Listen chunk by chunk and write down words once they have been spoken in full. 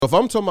If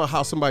I'm talking about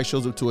how somebody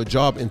shows up to a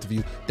job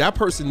interview, that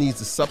person needs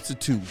to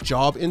substitute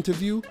job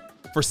interview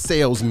for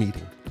sales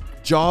meeting.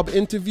 Job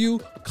interview,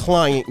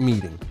 client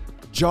meeting.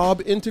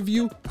 Job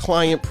interview,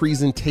 client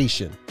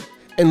presentation.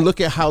 And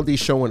look at how they're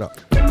showing up.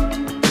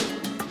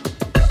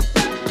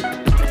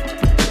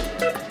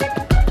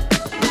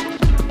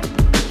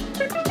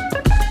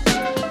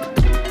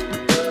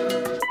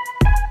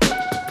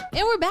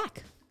 And we're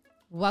back.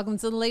 Welcome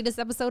to the latest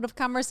episode of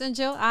Commerce and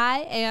Chill. I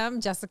am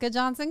Jessica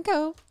Johnson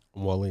Co.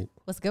 I'm Waleed.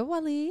 What's good,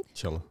 Waleed?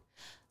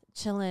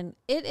 Chilling.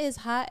 It is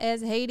hot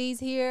as Hades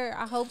here.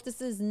 I hope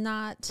this is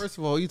not. First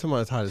of all, you talking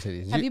about as hot as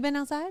Hades. Have you been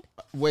outside?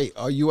 Wait,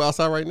 are you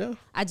outside right now?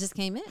 I just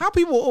came in. How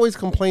people always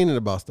complaining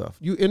about stuff?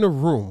 You in a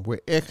room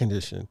with air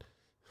conditioned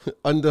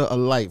under a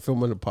light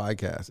filming a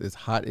podcast. It's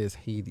hot as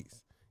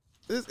Hades.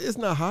 It's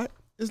not hot.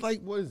 It's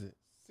like, what is it?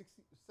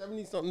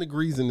 70 something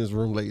degrees in this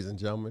room, ladies and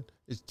gentlemen.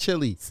 It's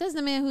chilly. Says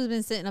the man who's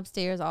been sitting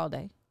upstairs all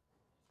day.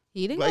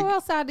 He didn't Like- go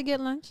outside to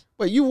get lunch.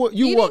 But He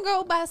didn't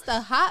go past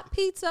the hot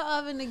pizza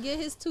oven to get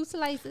his 2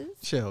 slices.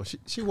 Chill.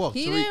 She walked.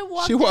 He three, didn't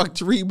walk She down- walked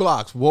 3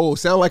 blocks. Whoa,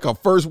 sound like a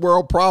first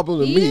world problem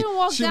to He me. didn't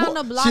walk She down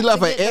the block She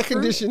left to an get the air fruit.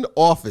 conditioned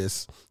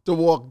office to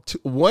walk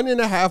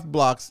 1.5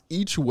 blocks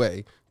each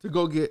way to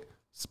go get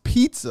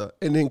pizza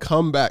and then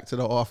come back to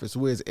the office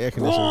where it's air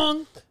conditioned.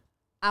 Wrong.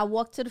 I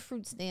walked to the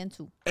fruit stand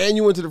too. And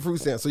you went to the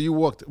fruit stand. So you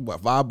walked,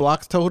 5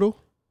 blocks total?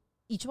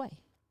 Each way.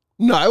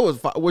 No, it was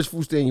 5. Which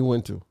fruit stand you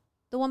went to?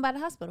 The one by the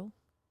hospital.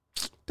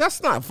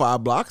 That's not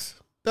 5 blocks.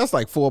 That's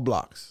like 4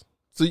 blocks.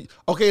 So,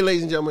 okay,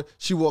 ladies and gentlemen,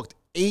 she walked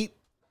 8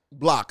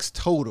 blocks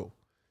total.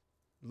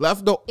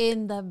 Left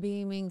In the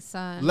beaming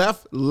sun.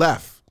 left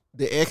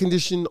the air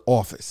conditioned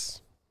office.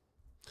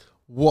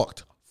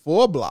 Walked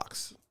 4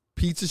 blocks.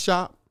 Pizza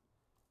shop,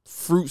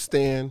 fruit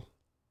stand,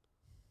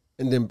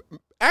 and then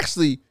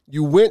actually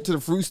you went to the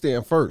fruit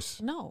stand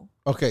first. No.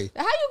 Okay.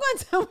 How you going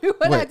to tell me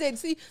what I Wait. did?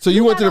 See, So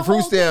you went to got the a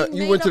fruit whole stand. thing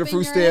You made went to the up in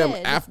fruit your stand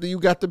head. after you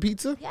got the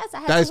pizza? Yes, I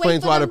had That to wait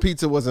explains for why them. the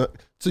pizza wasn't.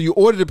 So you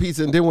ordered the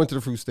pizza and then went to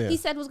the fruit stand. He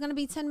said it was going to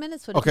be 10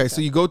 minutes for the Okay, pizza.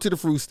 so you go to the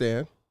fruit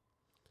stand,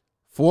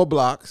 4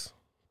 blocks,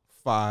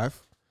 5.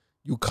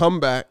 You come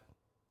back.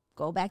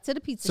 Go back to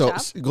the pizza So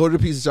shop. go to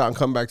the pizza shop and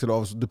come back to the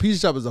office. The pizza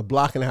shop is a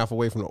block and a half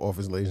away from the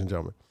office, ladies and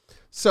gentlemen.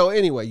 So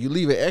anyway, you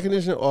leave an air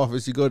conditioned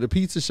office. You go to the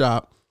pizza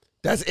shop.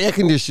 That's air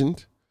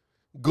conditioned.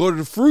 Go to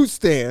the fruit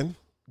stand.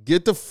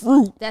 Get the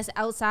fruit. That's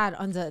outside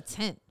under a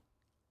tent.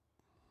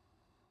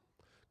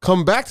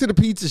 Come back to the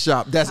pizza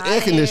shop. That's Hot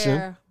air conditioned.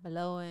 air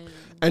blowing.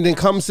 And then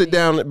come sit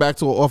down back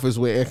to an office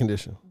with air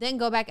conditioning. Then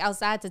go back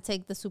outside to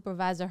take the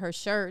supervisor her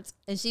shirts,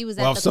 and she was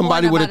at Well, the if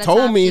somebody corner would by have the told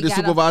time me she the got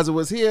up. supervisor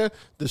was here,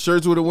 the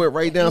shirts would have went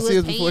right He was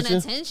downstairs paying before she.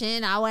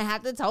 attention. I wouldn't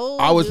have to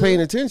told I was you.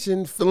 paying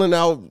attention, filling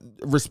out,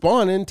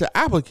 responding to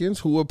applicants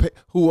who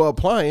are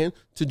applying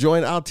to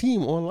join our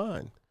team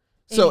online.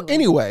 So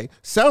anyway,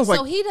 sounds like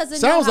So he doesn't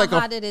sounds know like how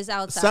hot it is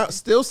outside.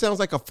 still sounds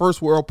like a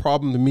first world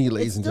problem to me, It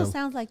ladies and still gentlemen.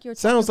 sounds like you're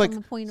Sounds talking like-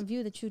 from a point of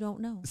view that you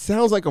don't know.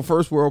 Sounds like a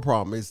first world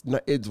problem. It's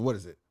not, it's what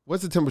is it?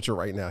 What's the temperature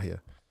right now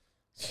here?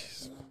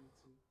 Jeez.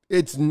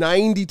 It's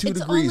 92 It's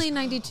degrees. only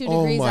 92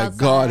 Oh degrees my outside.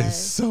 God, it's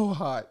so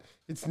hot.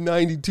 It's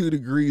 92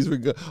 degrees.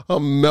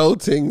 I'm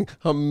melting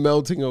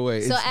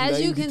away. So It's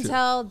as you can 92.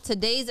 tell,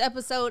 today's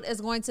episode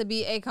is going to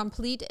be a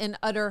complete and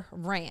utter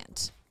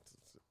rant.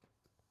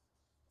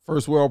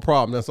 First world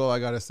problem. That's all I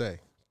gotta say.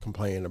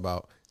 Complaining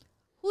about.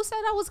 Who said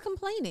I was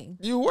complaining?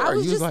 You were. I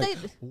was You was just like,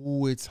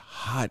 "Ooh, it's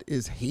hot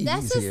as Hades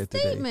That's here a today."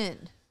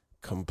 statement.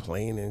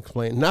 Complaining.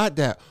 Not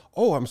that,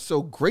 oh, I'm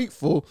so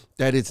grateful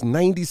that it's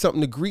 90 something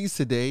degrees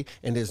today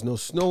and there's no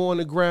snow on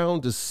the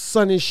ground. The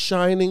sun is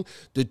shining.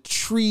 The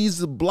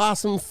trees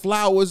blossom.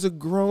 Flowers are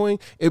growing.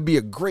 It'd be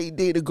a great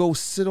day to go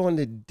sit on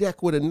the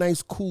deck with a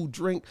nice cool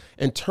drink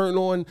and turn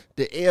on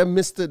the air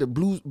mister that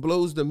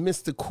blows the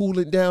mist to cool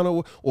it down,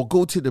 or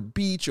go to the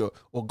beach or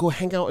go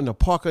hang out in the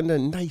park under a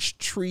nice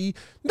tree.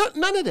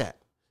 None of that.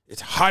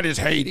 It's hot as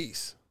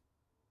Hades.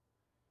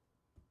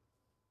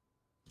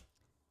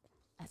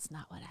 That's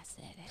not what I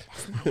said.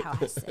 That's not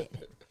how I said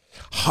it.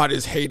 Hot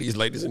as Hades,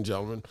 ladies and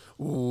gentlemen.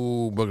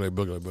 Ooh,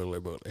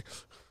 boogly.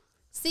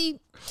 See,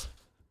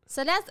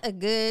 so that's a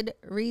good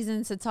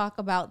reason to talk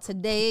about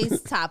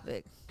today's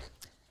topic.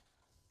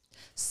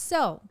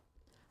 So,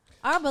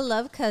 our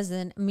beloved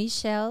cousin,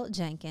 Michelle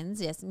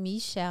Jenkins. Yes,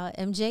 Michelle.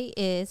 MJ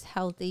is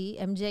healthy.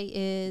 MJ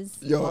is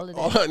all of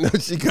All that. I know,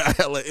 she got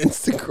hella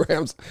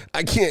Instagrams.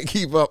 I can't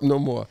keep up no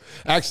more.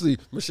 Actually,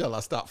 Michelle, I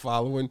stopped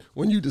following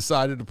when you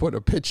decided to put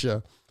a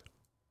picture.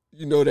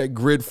 You know that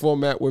grid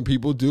format when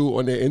people do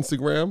on their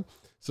Instagram?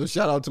 So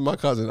shout out to my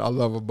cousin. I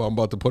love her, but I'm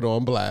about to put her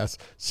on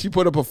blast. She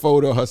put up a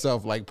photo of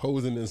herself like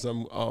posing in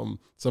some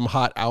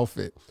hot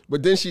outfit.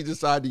 But then she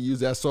decided to use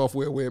that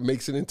software where it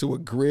makes it into a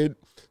grid.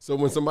 So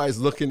when somebody's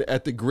looking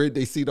at the grid,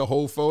 they see the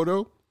whole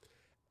photo.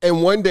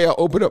 And one day I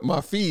opened up my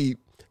feed,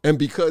 and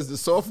because the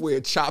software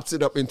chops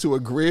it up into a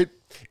grid,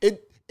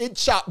 it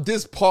chopped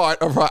this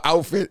part of her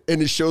outfit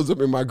and it shows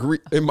up in my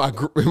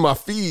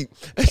feed.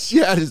 And she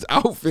had his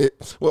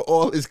outfit with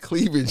all his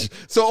cleavage.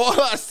 So all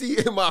I see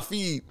in my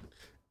feed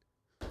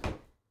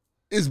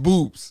is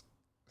boobs.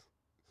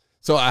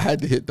 So I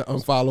had to hit the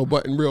unfollow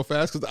button real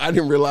fast because I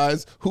didn't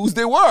realize whose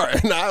they were.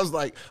 And I was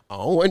like, I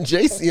don't want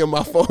Jay seeing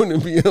my phone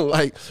and being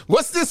like,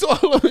 what's this all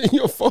over in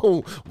your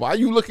phone? Why are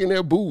you looking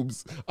at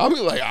boobs? I'll be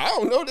like, I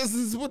don't know. This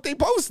is what they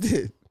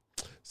posted.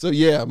 So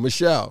yeah,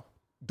 Michelle,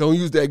 don't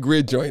use that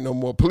grid joint no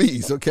more,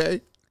 please,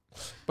 okay?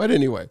 But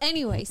anyway,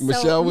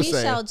 so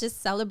Michelle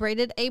just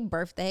celebrated a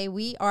birthday.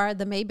 We are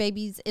the May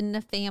babies in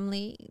the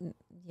family.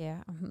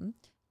 Yeah.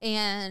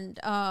 And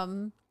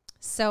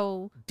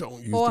so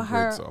don't use for the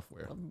her grid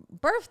software.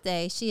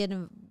 birthday, she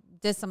had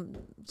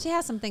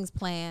some things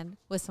planned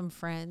with some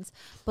friends,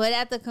 but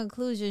at the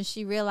conclusion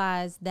she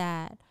realized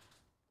that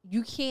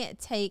you can't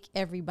take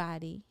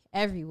everybody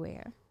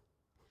everywhere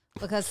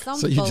because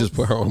So you just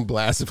put her on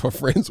blast if her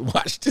friends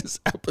watch this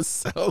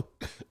episode.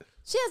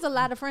 She has a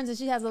lot of friends and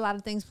she has a lot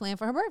of things planned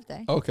for her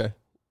birthday. Okay.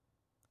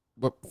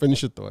 But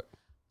finish your thought.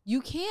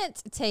 You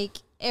can't take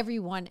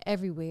everyone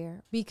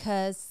everywhere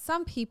because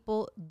some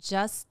people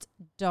just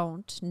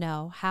don't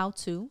know how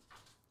to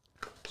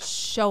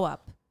show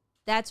up.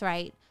 That's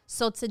right.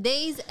 So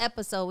today's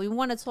episode, we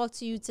want to talk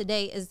to you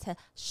today is to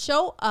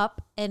show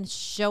up and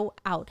show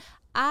out.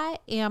 I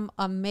am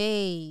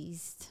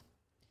amazed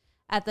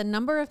at the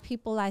number of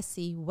people I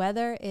see,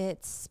 whether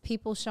it's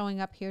people showing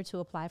up here to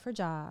apply for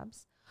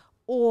jobs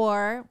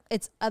or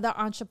it's other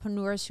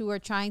entrepreneurs who are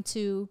trying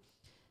to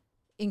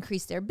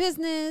increase their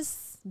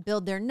business,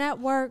 build their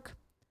network.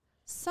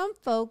 Some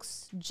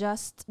folks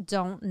just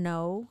don't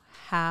know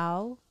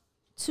how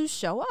to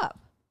show up.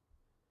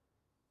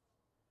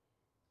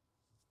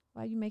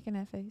 Why are you making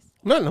that face?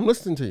 Nothing. I'm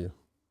listening to you.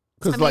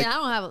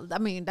 I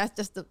mean, that's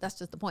just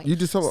the point. You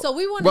just so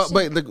we want to.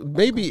 But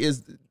maybe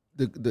it's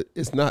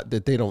it's not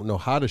that they don't know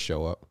how to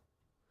show up.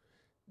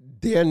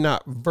 They're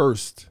not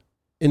versed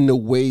in the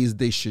ways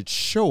they should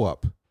show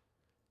up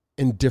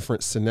in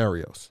different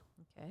scenarios.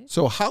 Okay.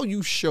 So how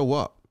you show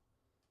up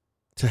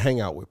to hang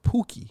out with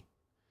Pookie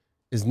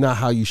is not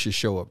how you should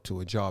show up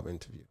to a job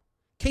interview.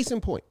 Case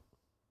in point,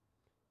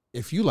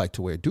 if you like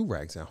to wear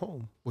do-rags at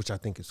home, which I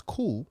think is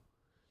cool,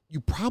 you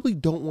probably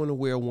don't want to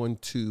wear one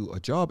to a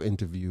job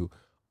interview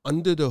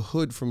under the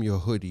hood from your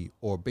hoodie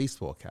or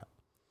baseball cap,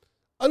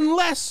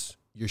 unless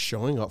you're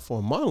showing up for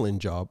a modeling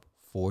job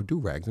for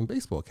do-rags and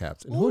baseball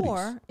caps and hoodies.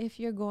 Or if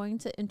you're going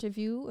to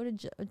interview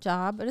at a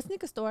job at a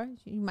sneaker store,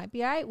 you might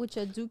be all right with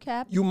your do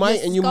cap. You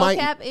might, and you might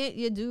cap and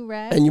your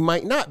do-rag. And you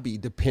might not be,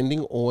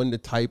 depending on the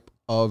type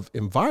of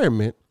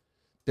environment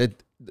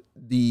that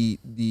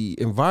the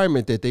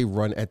environment that they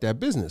run at that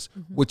business,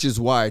 which is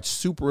why it's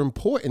super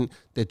important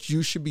that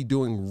you should be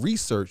doing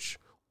research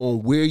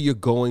on where you're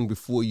going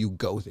before you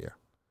go there.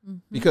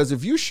 Because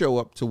if you show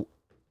up to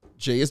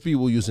JSB,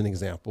 we'll use an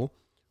example.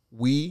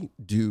 We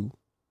do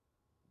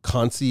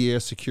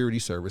concierge security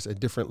service at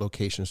different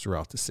locations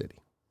throughout the city,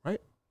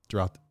 right?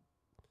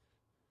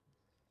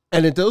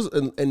 And at those,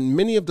 and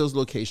many of those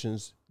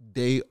locations,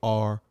 they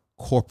are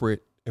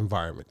corporate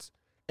environments,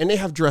 and they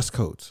have dress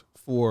codes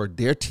for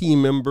their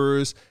team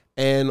members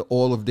and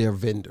all of their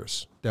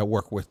vendors that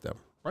work with them,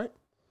 right?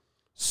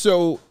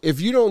 So if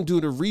you don't do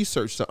the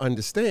research to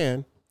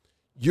understand,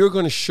 you're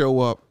going to show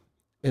up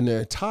in an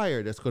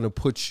attire that's going to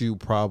put you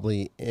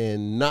probably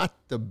in not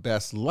the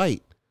best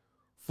light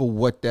for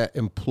what that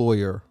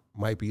employer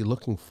might be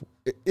looking for,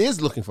 is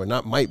looking for.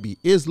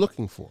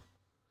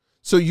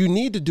 So you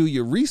need to do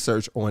your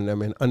research on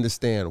them and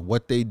understand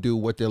what they do,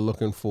 what they're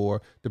looking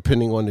for,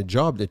 depending on the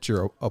job that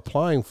you're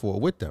applying for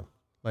with them.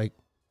 Like,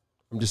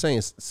 I'm just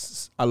saying,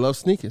 I love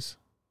sneakers.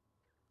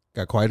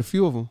 Got quite a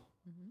few of them.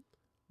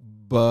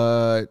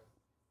 But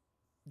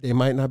they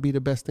might not be the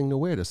best thing to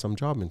wear to some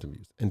job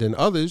interviews. And then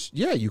others,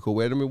 yeah, you could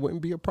wear them. It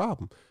wouldn't be a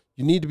problem.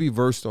 You need to be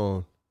versed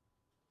on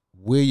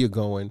where you're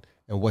going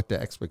and what the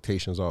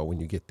expectations are when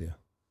you get there.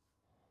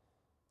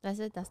 That's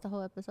it? That's the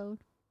whole episode?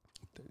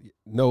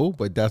 No,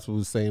 but that's what I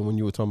was saying when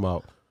you were talking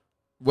about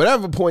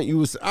whatever point you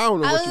was. I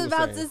don't know what you were saying.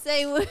 I was about to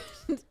say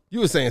what. You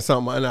were saying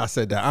something and I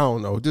said that. I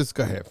don't know. Just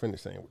go ahead.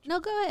 Finish saying what you.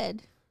 No, go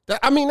ahead.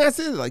 That's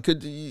it.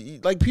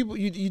 Like, people,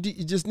 you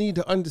just need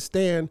to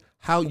understand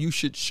how you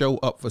should show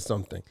up for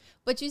something.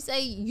 But you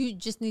say you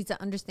just need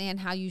to understand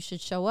how you should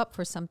show up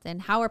for something.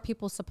 How are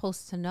people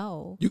supposed to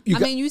know?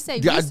 You say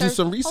you gotta do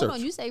some research. Hold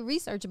on, you say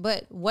research,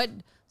 but what?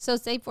 So,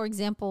 say for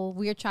example,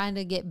 we're trying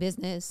to get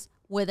business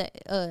with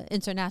an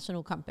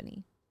international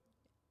company,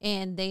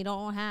 and they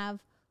don't have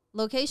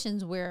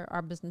locations where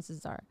our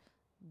businesses are.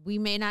 We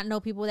may not know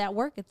people that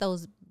work at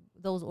those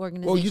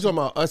organizations. Well, you're talking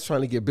about us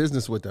trying to get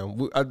business with them.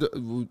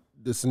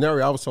 The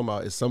scenario I was talking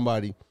about is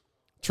somebody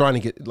trying to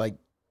get, like,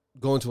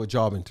 going to a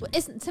job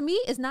interview. To me,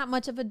 it's not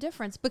much of a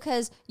difference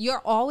because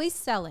you're always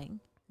selling,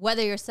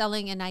 whether you're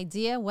selling an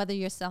idea, whether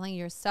you're selling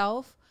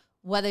yourself,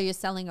 whether you're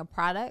selling a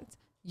product,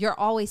 you're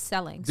always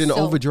selling. Then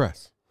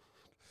overdress.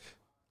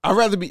 I'd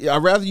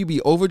rather you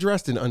be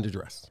overdressed than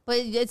underdressed. But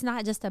it's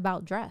not just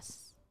about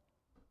dress.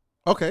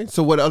 Okay,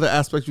 so what other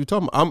aspects you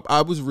talking about?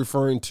 I was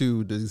referring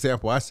to the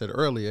example I said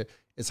earlier.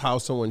 Is how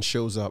someone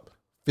shows up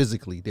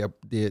physically,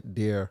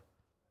 their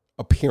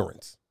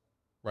appearance,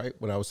 right?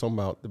 When I was talking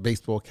about the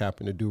baseball cap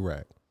and the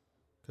do-rag.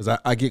 Because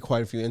I get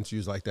quite a few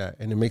interviews like that,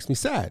 and it makes me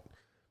sad.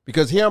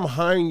 Because here I'm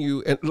hiring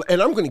you,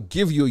 and I'm going to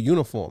give you a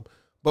uniform.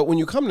 But when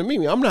you come to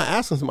me, I'm not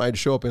asking somebody to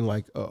show up in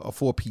like a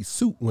 4-piece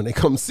suit when they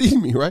come see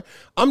me, right?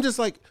 I'm just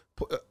like,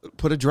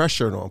 put a dress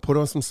shirt on, put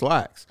on some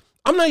slacks.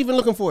 I'm not even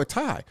looking for a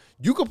tie.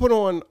 You could put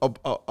on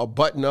a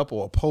button up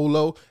or a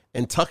polo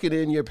and tuck it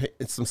in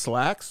some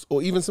slacks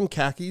or even some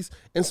khakis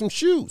and some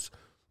shoes.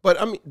 But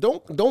I mean,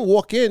 don't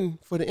walk in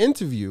for the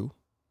interview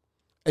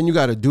and you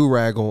got a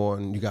do-rag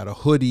on, you got a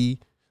hoodie.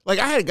 Like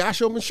I had a guy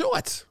show up in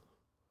shorts.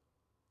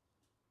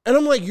 And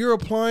I'm like, you're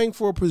applying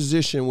for a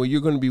position where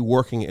you're going to be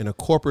working in a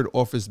corporate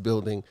office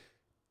building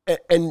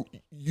and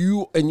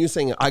you're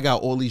saying, I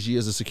got all these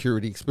years of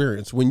security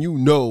experience when you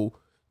know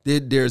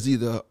that there's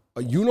either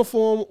a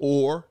uniform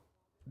or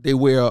they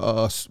wear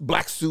a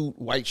black suit,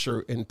 white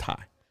shirt, and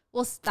tie.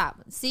 Well,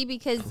 stop. See,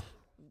 because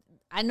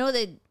I know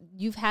that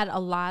you've had a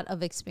lot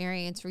of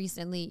experience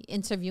recently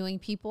interviewing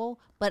people,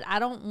 but I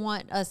don't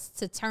want us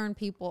to turn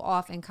people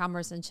off in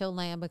Commerce and Chill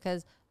Land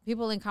because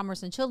people in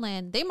Commerce and Chill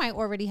Land, they might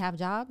already have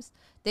jobs.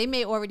 They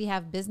may already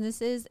have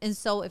businesses. And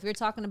so if you're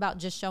talking about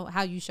just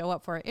how you show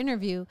up for an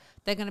interview,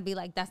 they're going to be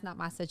like, that's not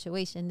my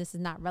situation. This is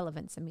not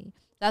relevant to me.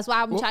 That's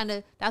why I'm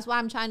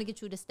trying to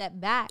get you to step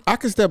back. I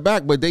can step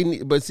back, but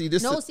see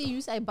this. No, see,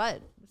 you say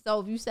but.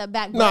 So if you step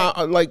back,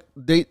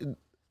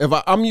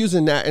 I'm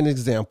using that an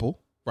example,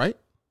 right?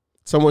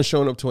 Someone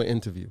showing up to an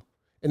interview.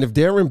 And if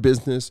they're in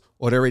business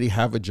or they already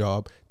have a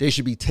job, they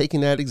should be taking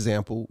that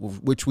example,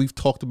 which we've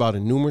talked about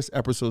in numerous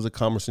episodes of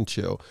Commerce and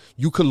Chill.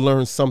 You could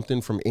learn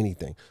something from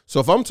anything. So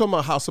if I'm talking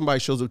about how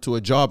somebody shows up to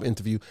a job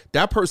interview,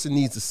 that person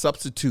needs to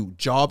substitute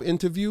job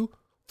interview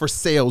for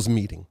sales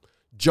meeting.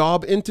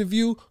 Job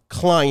interview,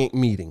 client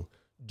meeting.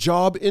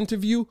 Job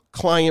interview,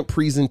 client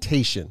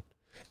presentation.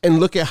 And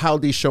look at how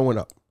they're showing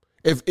up.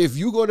 If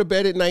you go to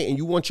bed at night and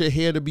you want your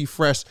hair to be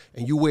fresh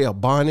and you wear a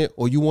bonnet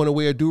or you want to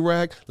wear a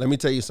do-rag, let me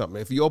tell you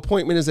something. If your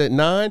appointment is at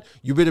 9,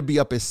 you better be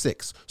up at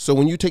 6. So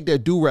when you take that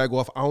do-rag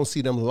off, I don't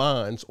see them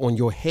lines on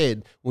your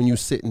head when you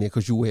sitting there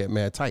because you wear it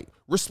mad tight.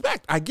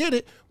 Respect, I get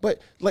it,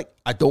 but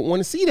I don't want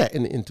to see that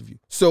in the interview.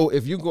 So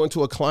if you're going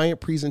to a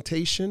client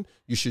presentation,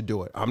 you should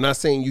do it. I'm not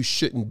saying you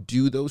shouldn't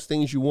do those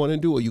things you want to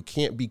do or you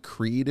can't be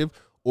creative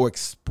or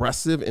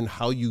expressive in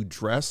how you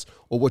dress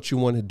or what you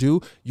want to do.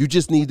 You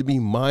just need to be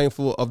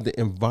mindful of the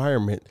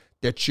environment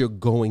that you're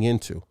going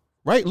into,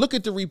 right? Look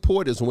at the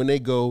reporters when they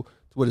go,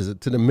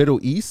 to the Middle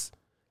East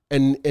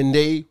and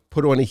they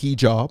put on a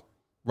hijab,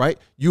 right?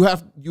 You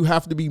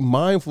have to be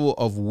mindful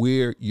of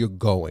where you're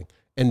going.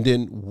 And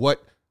then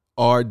what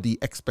are the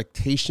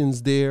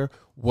expectations there?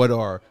 What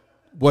are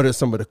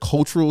some of the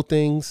cultural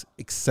things,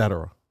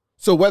 etc.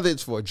 So whether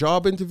it's for a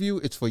job interview,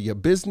 it's for your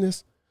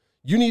business,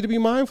 you need to be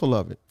mindful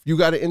of it. If you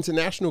got an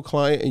international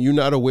client and you're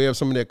not aware of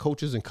some of their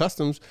cultures and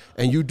customs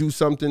and you do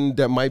something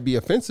that might be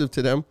offensive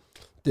to them,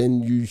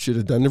 then you should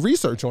have done the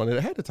research on it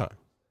ahead of time.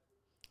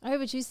 All right,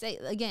 but you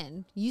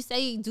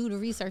say do the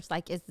research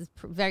like it's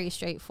very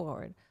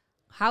straightforward.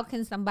 How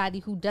can somebody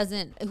who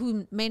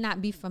may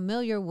not be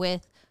familiar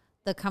with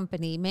the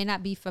company, may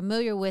not be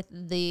familiar with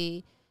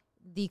the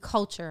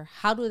culture,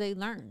 how do they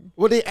learn?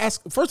 Well,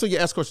 first of all, you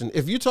ask a question.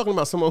 If you're talking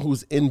about someone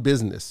who's in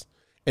business,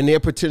 and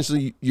they're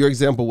potentially, your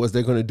example was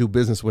they're going to do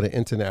business with an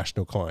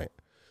international client.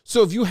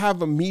 So if you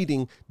have a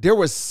meeting, there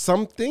was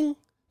something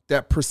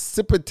that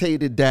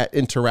precipitated that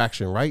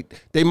interaction, right?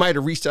 They might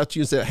have reached out to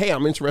you and said, hey,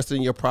 I'm interested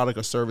in your product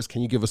or service.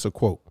 Can you give us a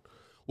quote?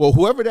 Well,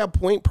 whoever that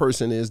point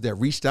person is that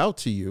reached out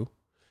to you,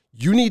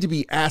 you need to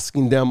be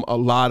asking them a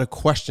lot of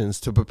questions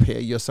to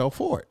prepare yourself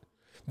for it.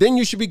 Then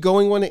you should be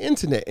going on the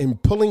internet and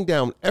pulling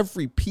down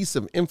every piece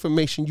of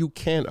information you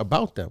can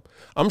about them.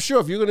 I'm sure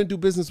if you're going to do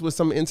business with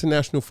some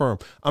international firm,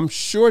 I'm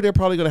sure they're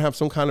probably going to have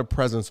some kind of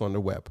presence on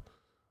the web,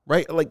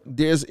 right? Like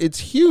it's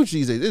huge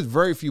these days. There's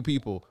very few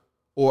people,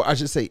 or I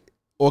should say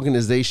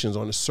organizations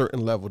on a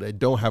certain level that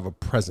don't have a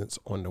presence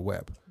on the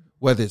web,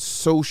 whether it's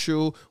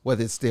social,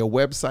 whether it's their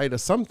website or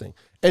something.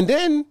 And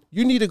then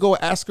you need to go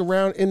ask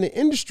around in the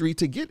industry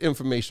to get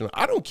information.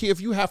 I don't care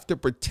if you have to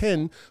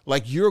pretend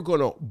like you're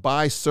going to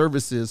buy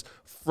services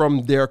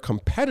from their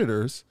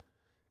competitors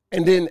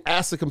and then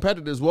ask the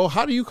competitors, well,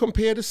 how do you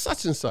compare to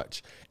such and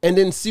such? And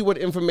then see what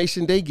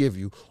information they give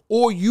you.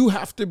 Or you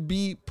have to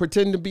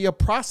pretend to be a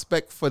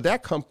prospect for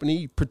that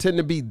company, pretend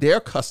to be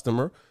their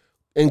customer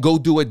and go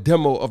do a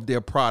demo of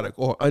their product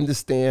or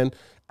understand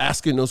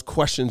asking those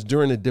questions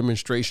during a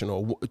demonstration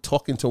or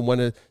talking to one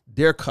of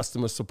their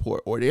customer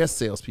support or their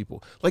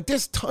salespeople. Like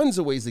there's tons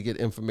of ways to get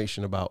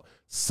information about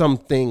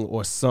something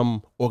or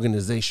some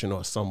organization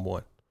or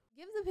someone.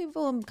 Give the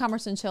people in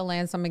Commerce and Chill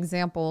Land some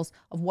examples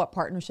of what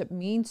partnership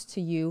means to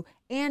you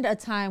and a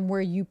time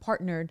where you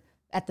partnered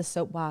at the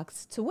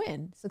soapbox to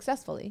win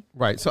successfully.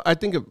 Right. So I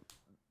think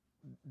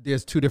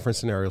there's two different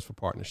scenarios for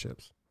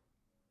partnerships.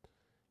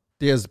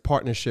 There's a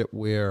partnership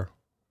where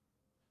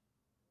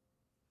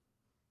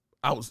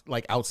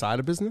outside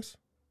of business,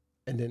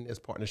 and then there's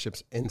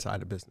partnerships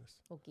inside of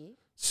business. Okay.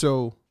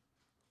 So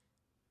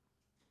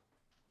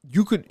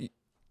you could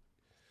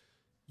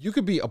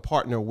be a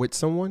partner with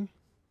someone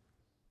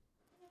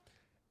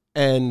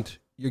and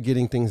you're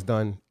getting things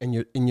done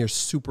and you're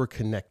super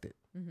connected.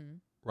 Mm-hmm.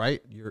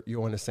 right?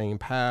 You're on the same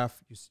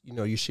path.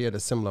 You share a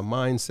similar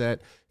mindset.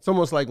 It's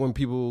almost like when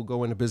people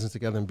go into business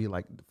together and be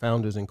like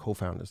founders and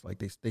co-founders,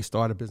 like they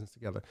start a business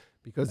together,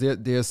 because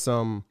there's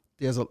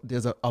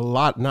a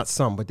lot, not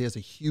some, but there's a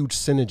huge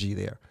synergy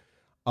there.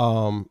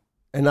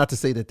 And not to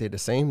say that they're the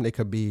same, they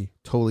could be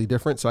totally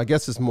different. So I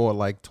guess it's more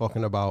like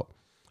talking about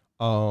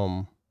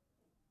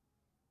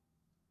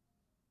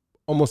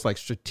almost like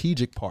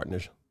strategic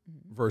partners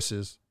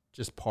versus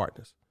just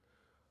partners.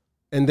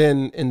 And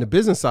then in the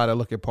business side, I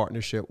look at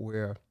partnership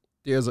where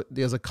there's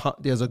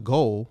a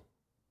goal,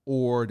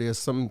 or there's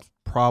some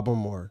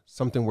problem or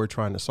something we're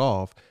trying to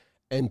solve,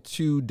 and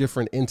two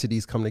different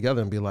entities come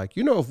together and be like,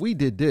 if we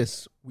did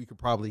this, we could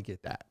probably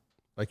get that.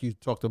 Like you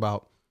talked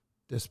about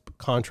this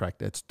contract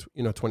that's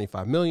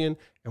 $25 million,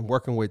 and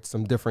working with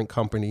some different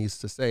companies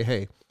to say,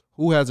 hey,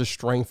 who has a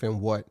strength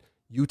in what?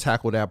 You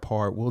tackle that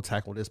part, we'll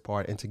tackle this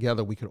part, and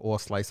together we could all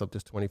slice up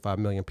this $25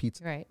 million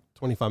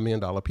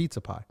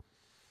pizza pie.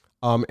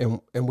 And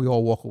we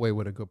all walk away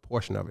with a good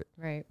portion of it.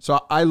 Right.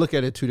 So I look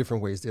at it two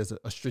different ways. There's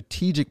a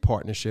strategic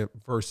partnership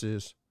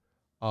versus,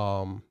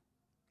 I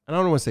don't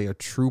want to say a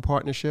true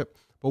partnership,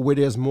 but where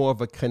there's more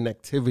of a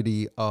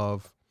connectivity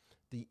of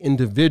the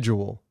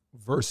individual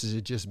versus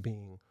it just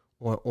being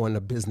on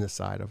the business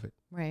side of it.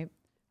 Right.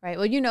 Right.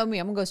 Well, you know me,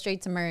 I'm gonna go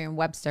straight to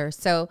Merriam-Webster.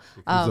 So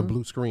It's a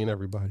blue screen,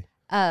 everybody.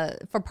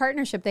 For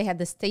partnership, they had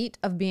the state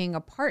of being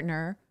a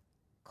partner,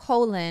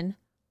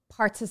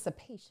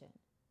 participation.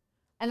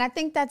 And I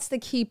think that's the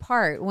key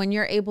part. When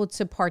you're able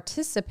to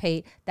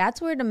participate, that's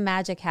where the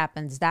magic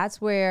happens. That's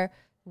where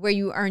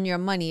you earn your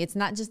money. It's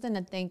not just in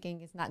the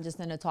thinking. It's not just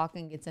in the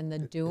talking. It's in the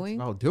doing.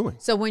 It's about doing.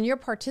 So when you're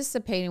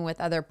participating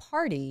with other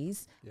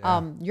parties,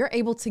 you're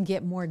able to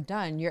get more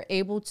done. You're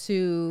able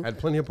to... I had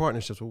plenty of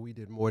partnerships where we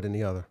did more than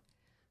the other.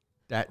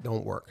 That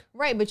don't work.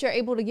 Right, but you're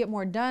able to get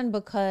more done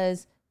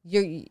because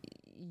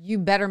you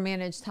better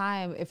manage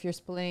time if you're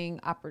splitting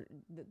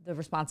the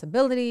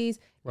responsibilities,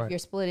 right. If you're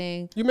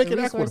splitting you make the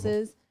it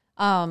resources.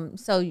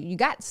 So you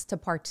got to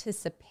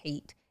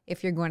participate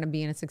if you're going to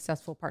be in a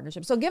successful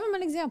partnership. So give them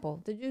an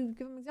example. Did you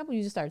give them an example?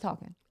 You just started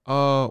talking.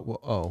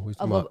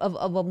 Of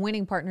a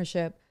winning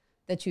partnership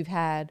that you've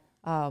had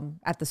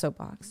at the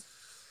Soapbox.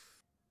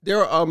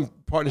 There are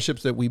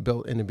partnerships that we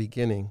built in the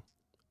beginning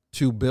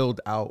to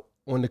build out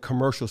on the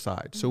commercial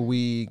side. So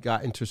we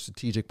got into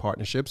strategic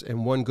partnerships,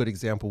 and one good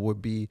example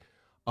would be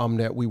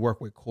that we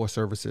work with Core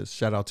Services.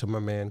 Shout out to my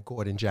man,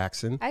 Gordon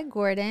Jackson. Hi,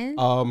 Gordon.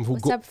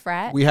 What's up,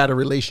 Frat? We had a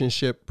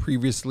relationship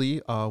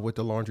previously with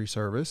the laundry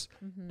service.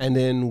 And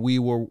then we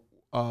were,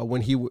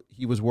 when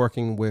he was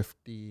working with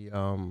the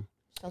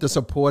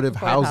supportive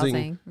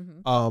housing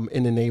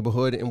in the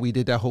neighborhood, and we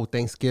did that whole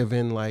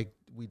Thanksgiving, like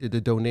we did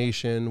the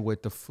donation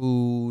with the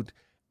food.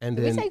 And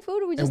Did then we take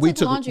food, or we just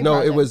took laundry?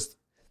 No, project?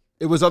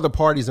 it was other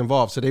parties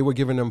involved. So they were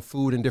giving them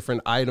food and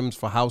different items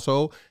for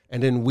household.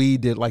 And then we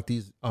did like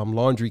these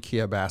laundry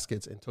care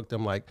baskets and took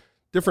them like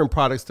different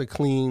products to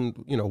clean,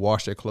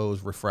 wash their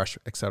clothes, refresh,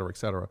 et cetera, et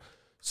cetera.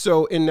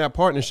 So in that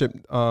partnership,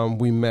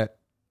 we met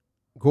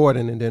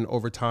Gordon, and then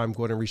over time,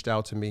 Gordon reached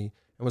out to me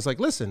and was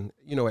like, listen,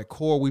 at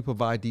Core, we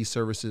provide these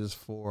services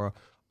for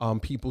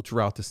people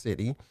throughout the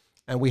city.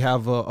 And we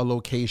have a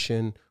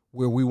location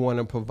where we want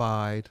to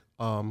provide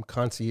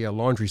concierge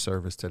laundry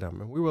service to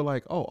them. And we were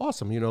like, oh,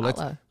 awesome.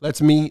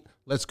 Let's meet,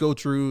 let's go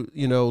through,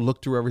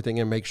 look through everything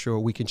and make sure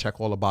we can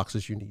check all the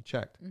boxes you need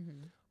checked.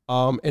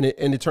 And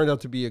it turned out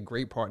to be a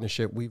great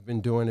partnership. We've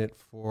been doing it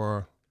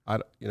for,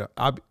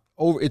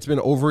 it's been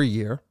over a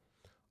year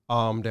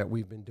that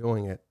we've been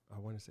doing it. I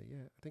want to say,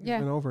 I think it's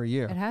been over a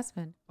year. It has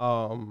been.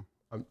 I'm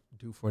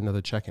due for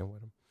another check-in with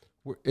them.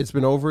 It's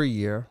been over a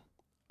year.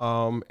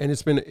 And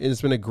it's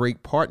been a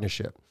great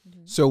partnership.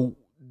 So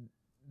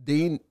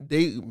they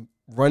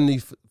run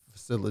the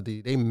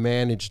facility, they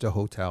manage the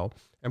hotel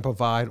and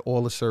provide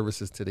all the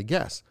services to the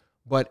guests.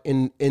 But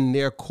in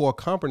their core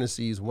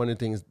competencies, one of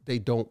the things, they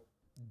don't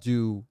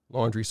do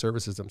laundry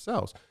services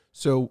themselves.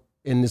 So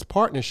in this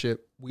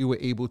partnership, we were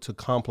able to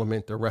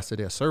complement the rest of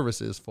their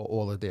services for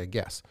all of their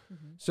guests.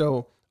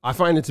 So I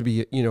find it to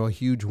be, a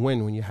huge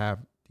win when you have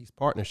these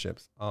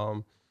partnerships.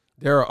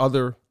 There are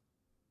other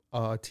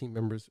the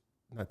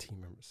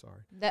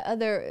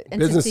other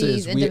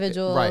entities,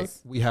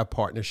 individuals. We have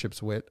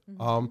partnerships with.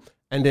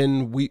 And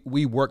then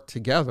we work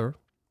together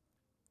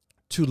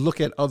to look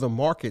at other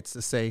markets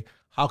to say,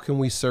 how can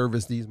we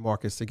service these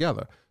markets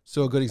together?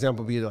 So a good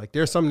example would be like,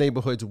 there's some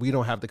neighborhoods we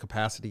don't have the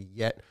capacity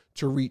yet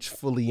to reach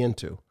fully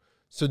into.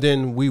 So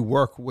then we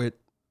work with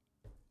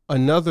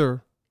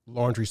another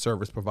laundry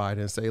service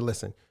provider and say,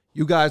 listen,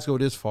 you guys go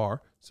this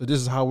far. So this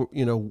is how,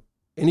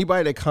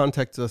 anybody that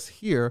contacts us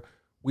here,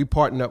 we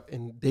partner up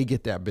and they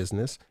get that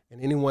business.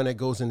 And anyone that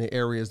goes in the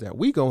areas that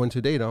we go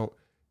into, they don't,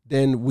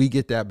 then we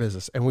get that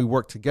business. And we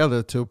work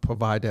together to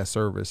provide that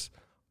service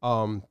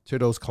to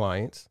those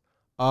clients.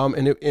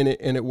 And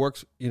it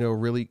works,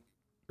 it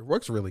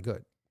works really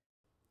good.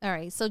 All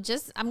right. So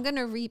I'm going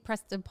to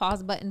press the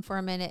pause button for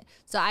a minute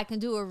so I can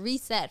do a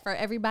reset for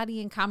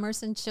everybody in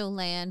Commerce and Chill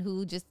Land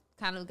who just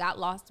kind of got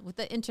lost with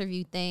the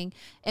interview thing.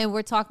 And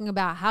we're talking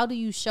about how do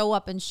you show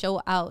up and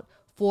show out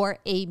for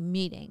a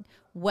meeting,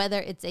 whether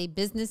it's a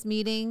business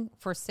meeting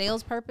for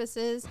sales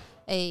purposes,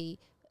 a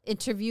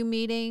interview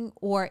meeting,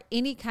 or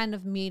any kind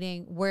of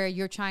meeting where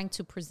you're trying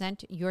to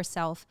present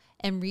yourself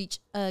and reach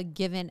a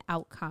given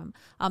outcome.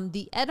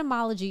 The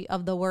etymology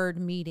of the word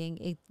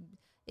meeting,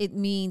 it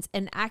means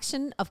an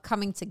action of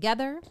coming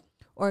together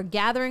or a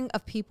gathering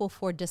of people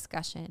for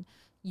discussion.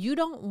 You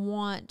don't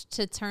want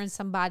to turn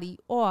somebody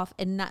off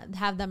and not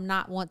have them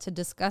not want to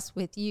discuss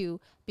with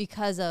you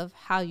because of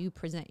how you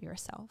present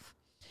yourself.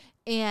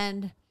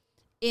 And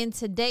in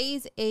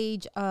today's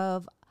age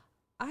of,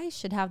 I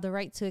should have the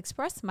right to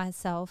express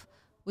myself,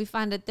 we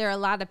find that there are a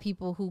lot of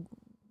people who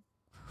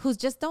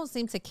just don't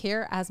seem to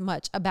care as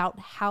much about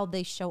how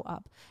they show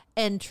up.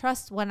 And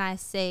trust when I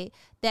say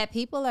that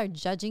people are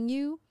judging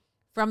you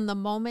from the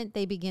moment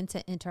they begin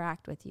to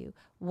interact with you,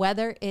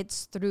 whether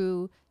it's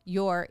through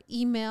your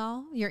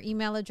email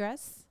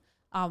address,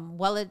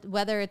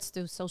 whether it's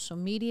through social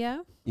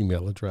media.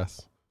 Email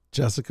address,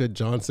 Jessica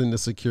Johnson, the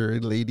security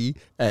lady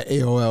at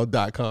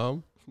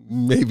AOL.com.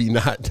 Maybe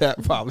not.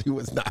 That probably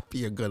would not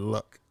be a good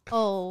look.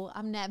 Oh,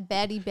 I'm that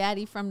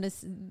baddie from the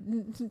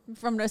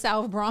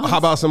South Bronx. How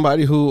about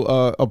somebody who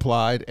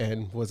applied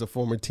and was a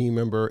former team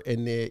member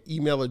and their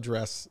email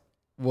address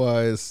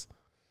was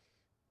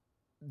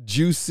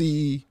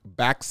juicy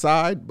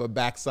backside, but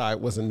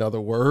backside was another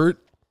word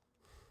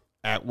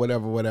at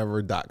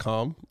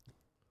whatever.com.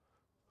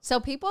 So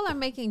people are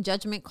making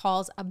judgment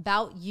calls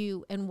about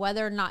you and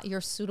whether or not you're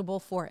suitable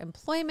for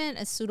employment,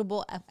 as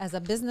suitable as a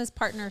business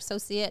partner,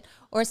 associate,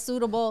 or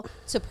suitable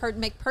to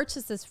make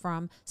purchases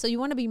from. So you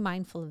want to be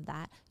mindful of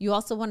that. You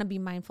also want to be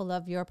mindful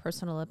of your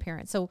personal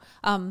appearance. So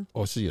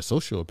also your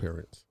social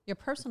appearance. Your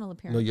personal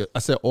appearance. No, I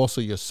said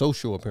also your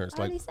social appearance. I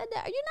already said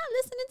that. Are you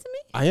not listening to me?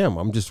 I am.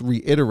 I'm just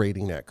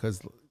reiterating that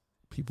because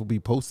people be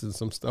posting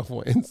some stuff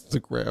on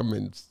Instagram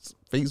and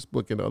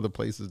Facebook and other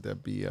places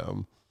that be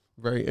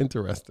very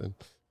interesting.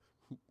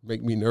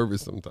 Make me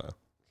nervous sometimes.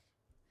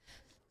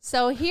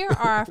 So here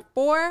are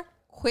 4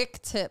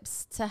 quick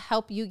tips to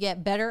help you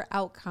get better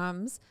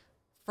outcomes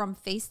from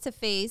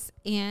face-to-face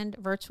and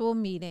virtual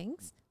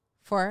meetings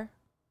for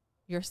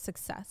your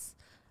success.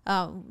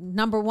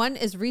 Number 1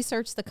 is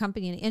research the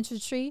company and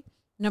industry.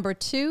 Number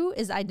 2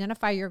 is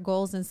identify your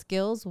goals and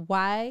skills.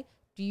 Why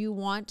do you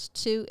want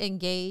to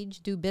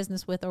engage, do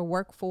business with, or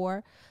work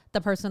for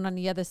the person on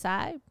the other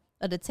side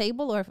of the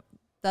table or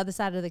the other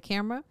side of the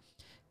camera?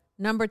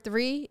 Number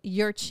 3,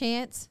 your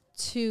chance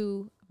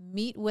to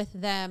meet with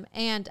them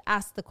and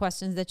ask the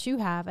questions that you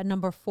have. And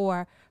number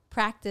 4,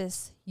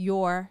 practice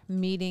your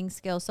meeting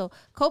skills. So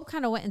Cope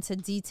kind of went into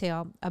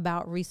detail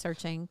about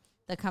researching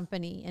the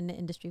company and the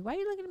industry. Why are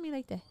you looking at me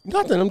like that?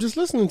 Nothing. I'm just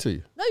listening to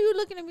you. No, you're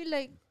looking at me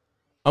like...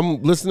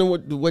 I'm listening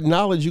what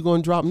knowledge you're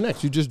going to drop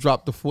next. You just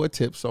dropped the 4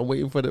 tips, so I'm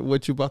waiting for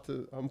what you're about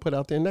to put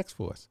out there next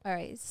for us. All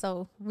right,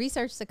 so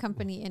research the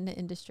company in the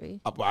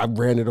industry. I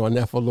ran it on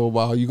that for a little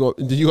while.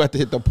 Do you have to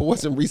hit the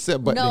pause and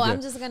reset button No, again?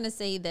 I'm just going to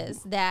say this,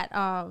 that,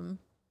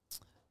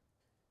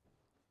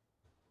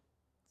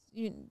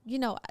 you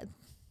know...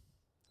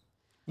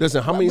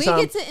 Listen, how many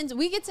times...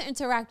 We get to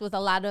interact with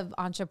a lot of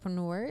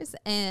entrepreneurs,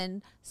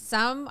 and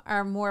some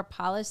are more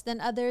polished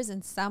than others,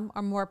 and some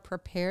are more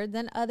prepared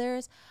than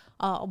others.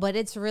 But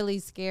it's really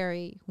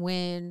scary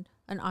when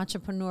an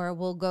entrepreneur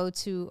will go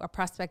to a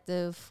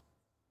prospective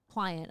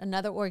client,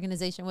 another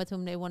organization with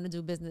whom they want to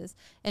do business.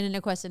 And then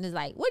the question is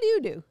like, what do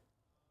you do?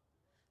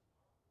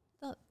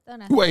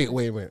 Don't ask Wait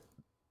a minute.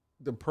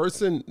 The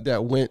person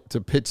that went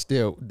to pitch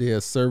their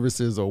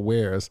services or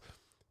wares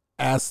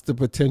asked the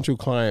potential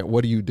client,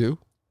 what do you do?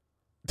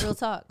 Real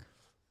talk.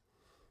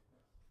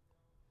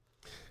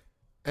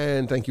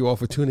 And thank you all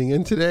for tuning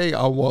in today.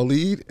 I'm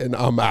Waleed, and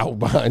I'm out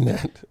behind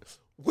that.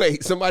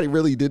 Wait, somebody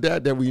really did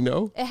that we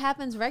know? It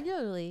happens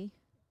regularly.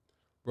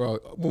 Bro,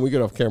 when we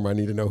get off camera, I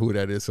need to know who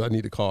that is, so I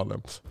need to call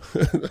them.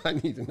 I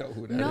need to know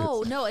who that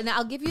is. No, and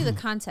I'll give you the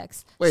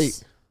context.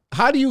 Wait,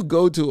 how do you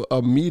go to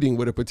a meeting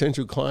with a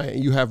potential client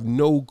and you have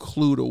no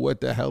clue to what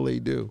the hell they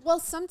do?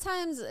 Well,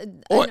 sometimes...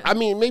 Or,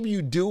 maybe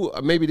you do,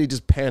 or maybe they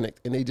just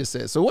panicked and they just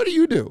said, so what do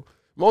you do?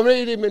 Well,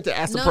 maybe they meant to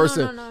ask the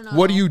person,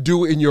 what do you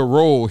do in your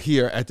role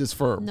here at this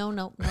firm?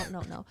 No.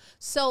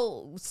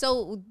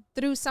 So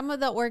through some of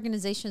the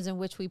organizations in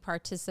which we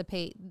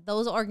participate,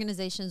 those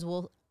organizations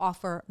will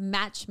offer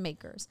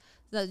matchmakers.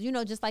 So,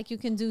 just like you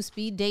can do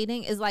speed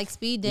dating, is like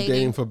speed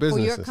dating for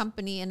your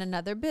company in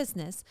another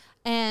business.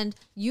 And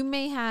you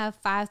may have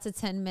 5 to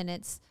 10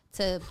 minutes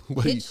to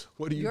pitch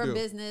your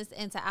business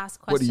and to ask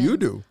questions what do you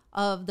do?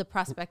 Of the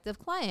prospective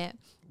client.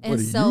 And what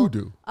do you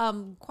do?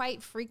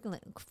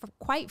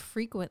 Quite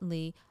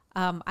frequently,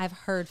 I've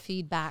heard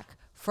feedback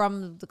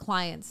from the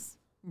clients,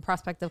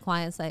 prospective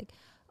clients, like,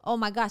 oh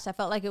my gosh, I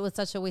felt like it was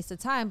such a waste of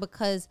time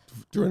because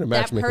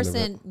that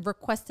person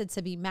requested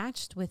to be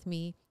matched with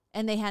me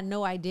and they had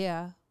no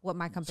idea what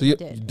my company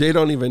did. They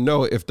don't even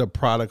know if the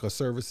product or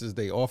services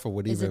they offer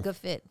would a good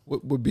fit.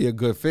 Would be a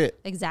good fit.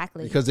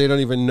 Exactly. Because they don't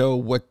even know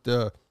what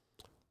the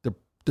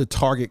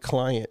target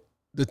client,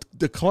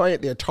 the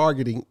client they're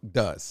targeting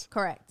does.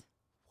 Correct.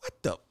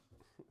 What the?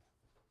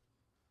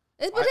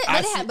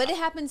 But it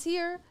happens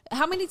here.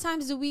 How many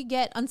times do we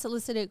get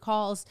unsolicited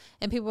calls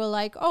and people are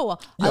like, "Oh,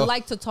 I'd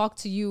like to talk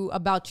to you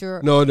about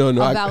your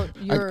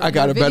I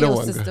got a better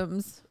one.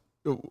 Systems."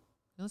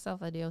 No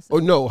self-video. Oh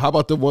no! How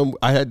about the one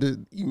I had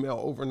to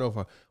email over and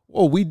over?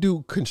 Oh, we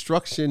do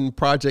construction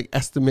project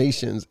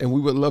estimations, and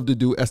we would love to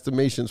do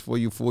estimations for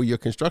you for your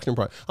construction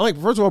project. I'm like,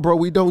 first of all, bro,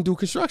 we don't do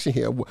construction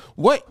here.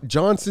 What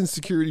Johnson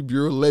Security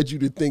Bureau led you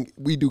to think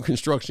we do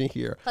construction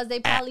here? Because they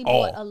probably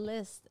bought a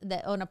list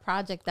that on a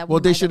project that.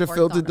 Well, they should have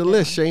filtered the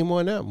list. Shame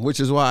on them.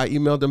 Which is why I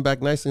emailed them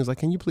back nicely. And was like,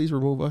 can you please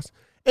remove us?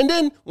 And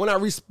then when I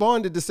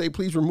responded to say,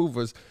 please remove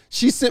us,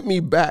 she sent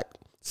me back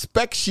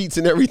spec sheets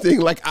and everything.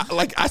 Like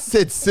I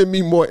said, send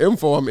me more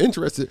info. I'm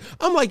interested.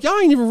 I'm like, y'all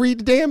ain't even read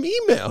the damn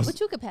emails. But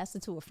you could pass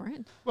it to a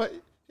friend. But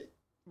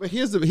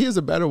here's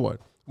a better one.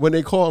 When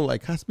they call,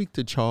 like, can I speak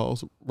to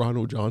Charles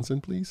Ronald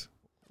Johnson, please?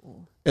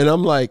 Ooh. And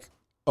I'm like,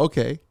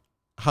 okay,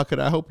 how could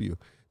I help you?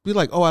 Be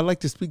like, oh, I'd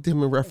like to speak to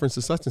him in reference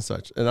to such and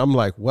such. And I'm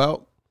like,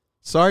 well,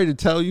 sorry to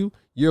tell you,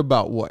 you're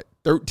about what,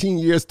 13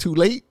 years too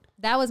late?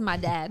 That was my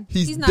dad.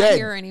 He's not dead.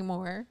 Here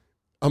anymore.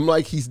 I'm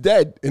like, he's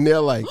dead. And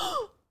they're like,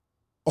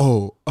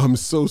 oh, I'm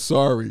so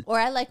sorry. Or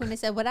I like when they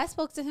said, "But I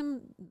spoke to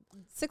him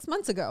 6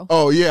 months ago."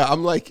 Oh yeah,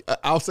 I'm like,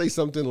 I'll say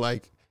something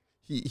like,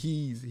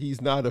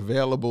 he's not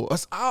available.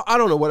 I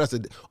don't know what I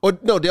said. Or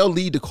no, they'll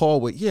lead the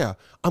call with, yeah,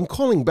 I'm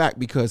calling back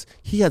because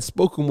he had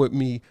spoken with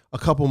me a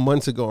couple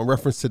months ago in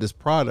reference to this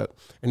product,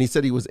 and he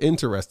said he was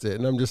interested.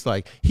 And I'm just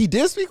like, he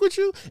did speak with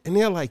you? And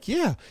they're like,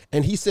 yeah.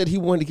 And he said he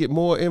wanted to get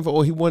more info,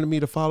 or he wanted me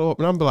to follow up.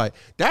 And I'm like,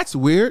 that's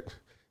weird.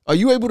 Are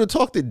you able to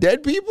talk to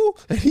dead people?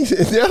 And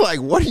they're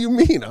like, what do you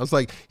mean? I was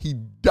like, he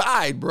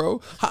died,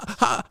 bro.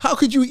 How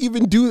could you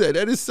even do that?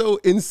 That is so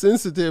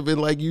insensitive, and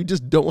like, you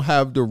just don't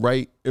have the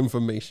right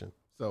information.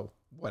 So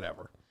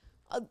whatever.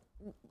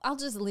 I'll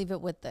just leave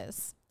it with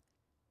this.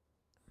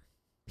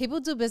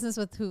 People do business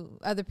with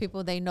other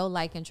people they know,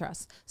 like, and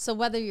trust. So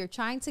whether you're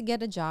trying to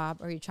get a job,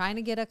 or you're trying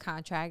to get a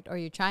contract, or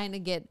you're trying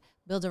to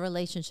build a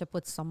relationship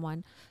with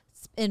someone,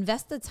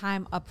 invest the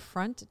time up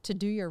front to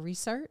do your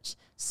research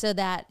so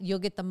that you'll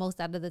get the most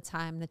out of the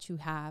time that you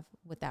have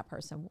with that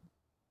person.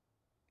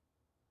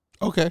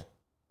 Okay.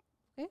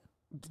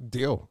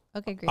 Deal.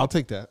 Okay, great. I'll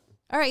take that.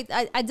 All right.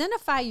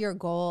 Identify your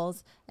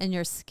goals and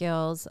your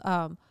skills.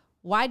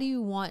 Why do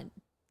you want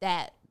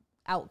that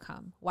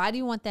outcome? Why do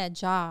you want that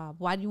job?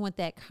 Why do you want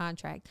that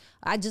contract?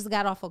 I just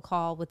got off a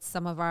call with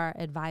some of our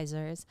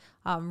advisors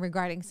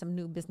regarding some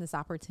new business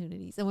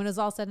opportunities. And when it's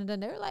all said and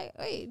done, they're like,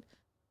 wait,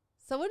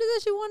 so what is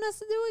it you want us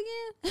to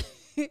do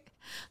again?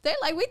 They're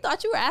like, we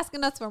thought you were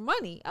asking us for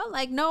money. I'm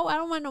like, no, I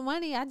don't want no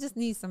money. I just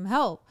need some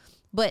help.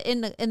 But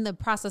in the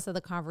process of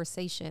the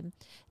conversation,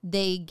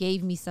 they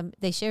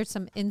shared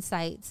some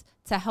insights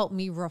to help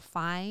me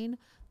refine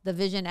the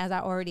vision as I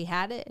already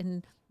had it.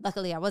 And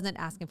luckily I wasn't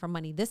asking for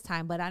money this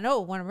time, but I know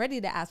when I'm ready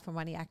to ask for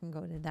money, I can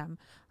go to them.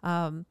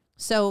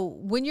 So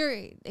when you're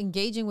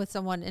engaging with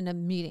someone in a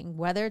meeting,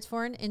 whether it's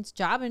for an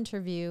job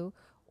interview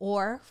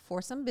or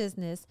for some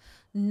business,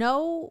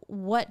 know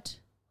what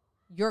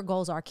your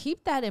goals are.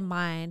 Keep that in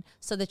mind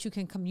so that you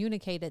can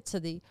communicate it to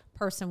the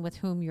person with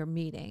whom you're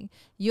meeting.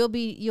 You'll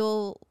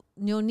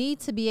need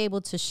to be able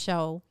to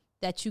show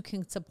that you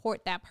can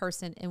support that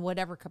person in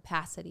whatever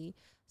capacity.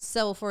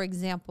 So, for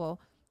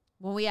example,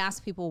 when we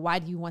ask people, why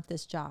do you want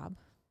this job?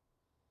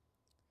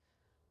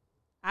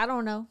 I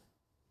don't know.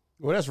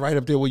 Well, that's right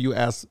up there where you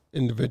ask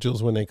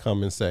individuals when they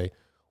come and say,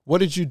 what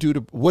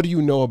do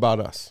you know about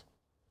us?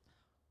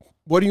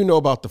 What do you know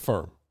about the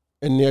firm?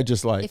 And they're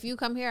just like, if you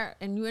come here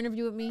and you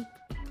interview with me,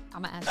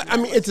 I'm going to ask you. I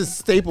mean, it's a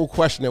staple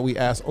question that we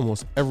ask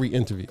almost every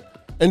interview.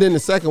 And then the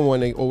second one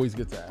they always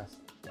get to ask,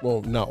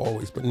 well, not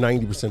always, but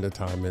 90% of the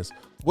time is,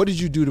 what did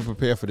you do to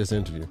prepare for this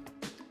interview?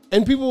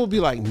 And people will be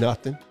like,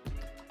 nothing.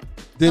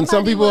 Then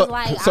some people was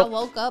like, I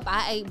woke up,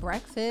 I ate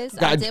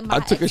breakfast, I did my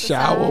took a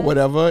shower or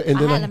whatever, and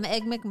then I had an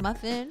egg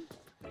McMuffin.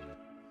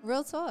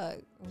 Real talk.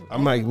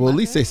 I'm like, well, at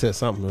least they said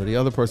something. The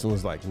other person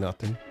was like,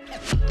 nothing.